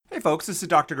folks, this is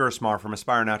Dr. Gersmar from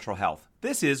Aspire Natural Health.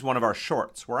 This is one of our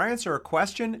shorts where I answer a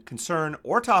question, concern,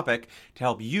 or topic to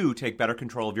help you take better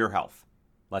control of your health.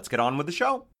 Let's get on with the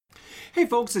show. Hey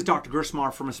folks, it's Dr.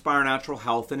 Gersmar from Aspire Natural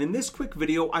Health, and in this quick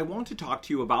video, I want to talk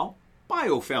to you about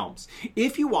biofilms.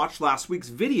 If you watched last week's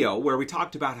video where we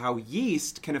talked about how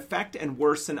yeast can affect and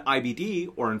worsen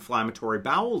IBD, or inflammatory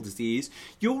bowel disease,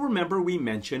 you'll remember we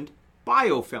mentioned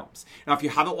biofilms. Now, if you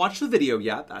haven't watched the video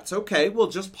yet, that's okay. We'll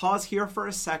just pause here for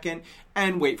a second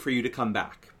and wait for you to come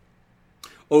back.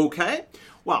 Okay?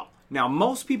 Well, now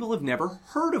most people have never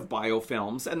heard of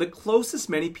biofilms, and the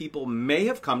closest many people may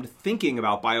have come to thinking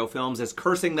about biofilms as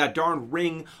cursing that darn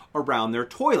ring around their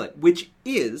toilet, which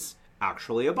is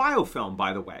actually a biofilm,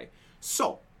 by the way.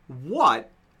 So,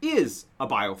 what is a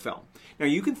biofilm? Now,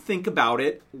 you can think about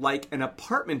it like an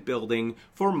apartment building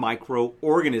for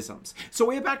microorganisms. So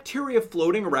we have bacteria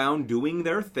floating around doing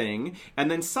their thing, and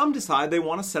then some decide they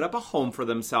want to set up a home for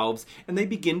themselves, and they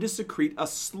begin to secrete a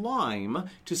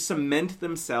slime to cement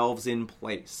themselves in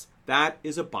place. That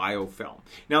is a biofilm.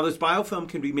 Now, this biofilm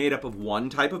can be made up of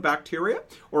one type of bacteria,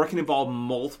 or it can involve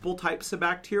multiple types of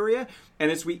bacteria.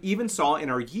 And as we even saw in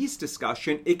our yeast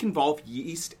discussion, it can involve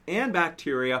yeast and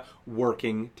bacteria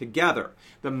working together.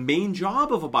 The main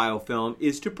job of a biofilm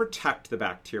is to protect the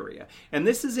bacteria. And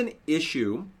this is an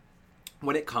issue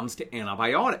when it comes to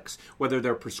antibiotics, whether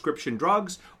they're prescription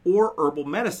drugs or herbal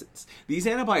medicines. These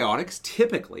antibiotics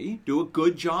typically do a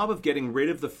good job of getting rid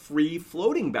of the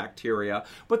free-floating bacteria,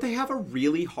 but they have a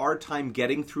really hard time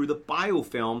getting through the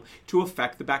biofilm to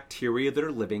affect the bacteria that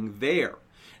are living there.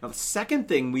 Now, the second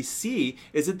thing we see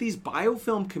is that these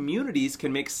biofilm communities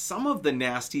can make some of the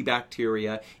nasty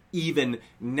bacteria even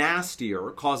nastier,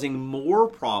 causing more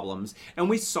problems. And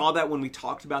we saw that when we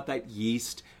talked about that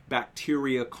yeast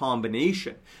bacteria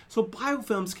combination. So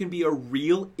biofilms can be a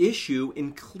real issue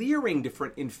in clearing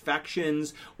different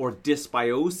infections or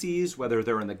dysbioses, whether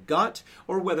they're in the gut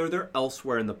or whether they're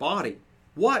elsewhere in the body.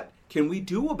 What can we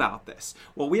do about this?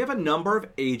 Well, we have a number of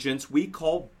agents we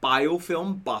call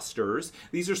biofilm busters.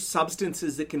 These are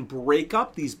substances that can break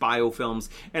up these biofilms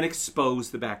and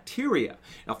expose the bacteria.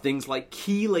 Now, things like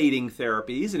chelating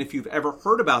therapies, and if you've ever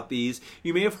heard about these,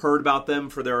 you may have heard about them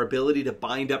for their ability to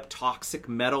bind up toxic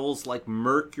metals like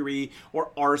mercury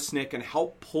or arsenic and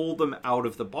help pull them out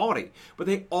of the body. But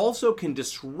they also can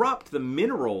disrupt the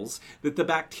minerals that the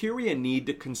bacteria need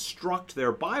to construct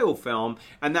their biofilm,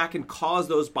 and that can cause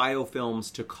those biofilms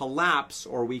to collapse,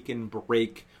 or we can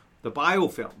break the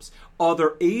biofilms.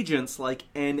 Other agents like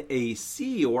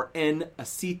NAC or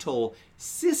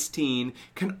N-acetylcysteine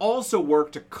can also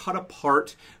work to cut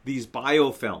apart these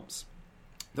biofilms.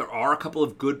 There are a couple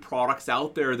of good products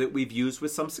out there that we've used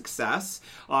with some success,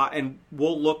 and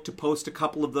we'll look to post a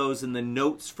couple of those in the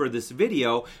notes for this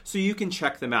video so you can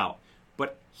check them out.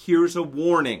 But here's a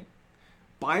warning.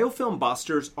 Biofilm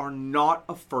busters are not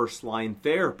a first-line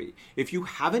therapy. If you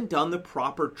haven't done the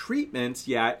proper treatments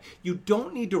yet, you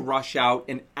don't need to rush out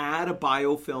and add a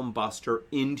biofilm buster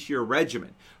into your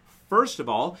regimen. First of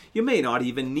all, you may not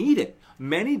even need it.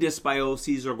 Many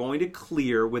dysbioses are going to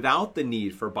clear without the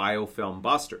need for biofilm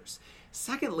busters.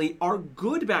 Secondly, our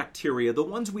good bacteria, the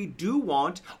ones we do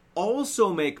want,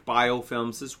 also make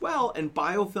biofilms as well, and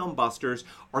biofilm busters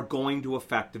are going to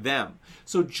affect them.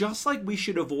 So just like we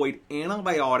should avoid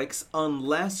antibiotics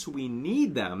unless we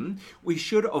need them, we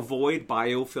should avoid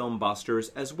biofilm busters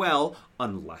as well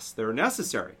unless they're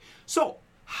necessary. So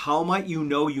how might you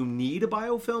know you need a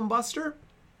biofilm buster?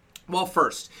 Well,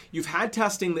 first, you've had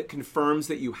testing that confirms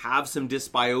that you have some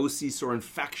dysbioses or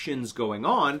infections going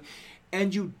on,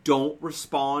 and you don't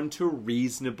respond to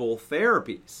reasonable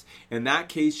therapies. In that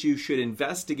case, you should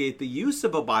investigate the use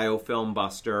of a biofilm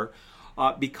buster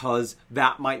because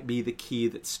that might be the key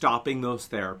that's stopping those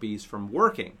therapies from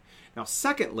working. Now,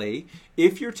 secondly,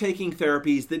 if you're taking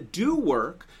therapies that do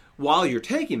work while you're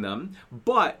taking them,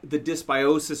 but the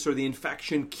dysbiosis or the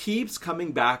infection keeps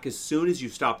coming back as soon as you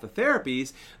stop the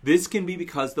therapies, this can be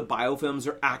because the biofilms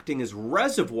are acting as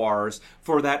reservoirs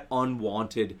for that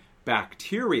unwanted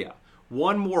bacteria.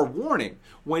 One more warning,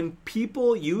 when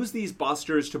people use these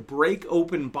busters to break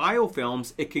open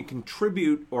biofilms, it can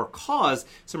contribute or cause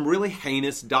some really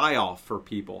heinous die-off for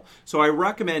people. So I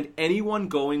recommend anyone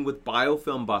going with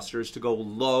biofilm busters to go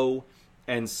low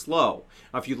and slow.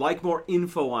 Now, if you'd like more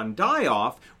info on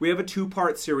die-off, we have a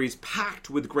 2-part series packed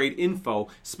with great info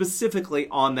specifically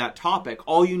on that topic.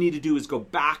 All you need to do is go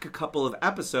back a couple of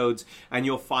episodes and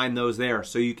you'll find those there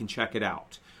so you can check it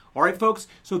out. All right, folks,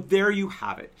 so there you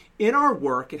have it. In our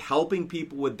work at helping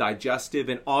people with digestive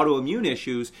and autoimmune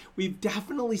issues, we've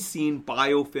definitely seen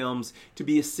biofilms to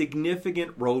be a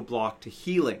significant roadblock to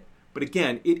healing. But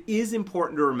again, it is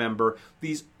important to remember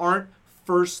these aren't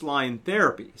first-line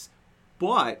therapies.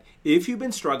 But if you've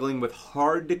been struggling with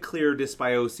hard-to-clear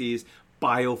dysbioses,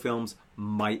 biofilms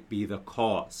might be the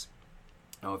cause.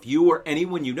 Now, if you or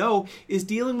anyone you know is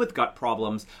dealing with gut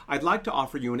problems, I'd like to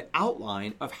offer you an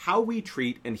outline of how we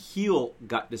treat and heal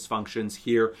gut dysfunctions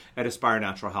here at Aspire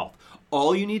Natural Health.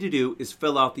 All you need to do is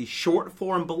fill out the short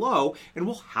form below, and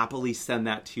we'll happily send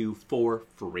that to you for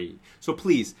free. So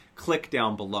please click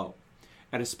down below.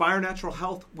 At Aspire Natural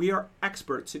Health, we are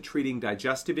experts at treating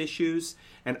digestive issues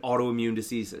and autoimmune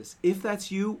diseases. If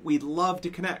that's you, we'd love to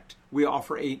connect. We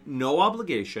offer a no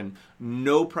obligation,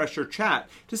 no pressure chat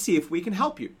to see if we can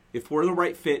help you, if we're the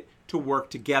right fit to work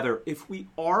together. If we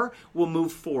are, we'll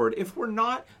move forward. If we're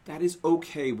not, that is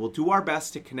okay. We'll do our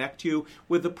best to connect you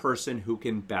with the person who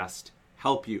can best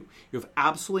help you. You have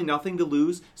absolutely nothing to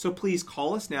lose, so please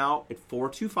call us now at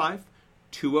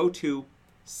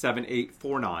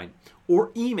 425-202-7849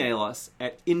 or email us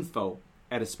at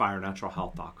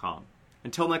info@aspirenaturalhealth.com.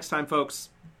 Until next time, folks,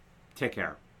 take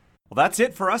care. Well, that's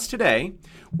it for us today.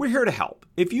 We're here to help.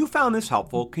 If you found this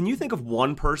helpful, can you think of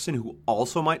one person who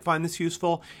also might find this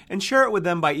useful and share it with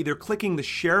them by either clicking the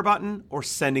share button or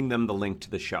sending them the link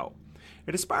to the show?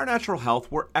 At Aspire Natural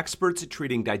Health, we're experts at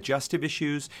treating digestive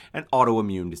issues and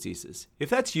autoimmune diseases.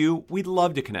 If that's you, we'd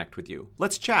love to connect with you.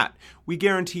 Let's chat. We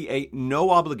guarantee a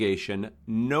no obligation,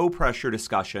 no pressure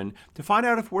discussion to find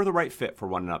out if we're the right fit for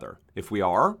one another. If we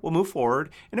are, we'll move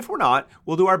forward. And if we're not,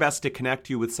 we'll do our best to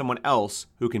connect you with someone else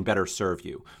who can better serve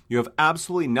you. You have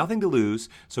absolutely nothing to lose,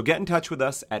 so get in touch with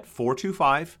us at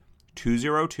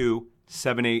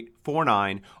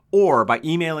 425-202-7849 or by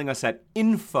emailing us at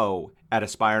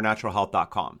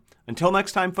info@aspirenaturalhealth.com. Until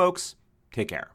next time, folks, take care.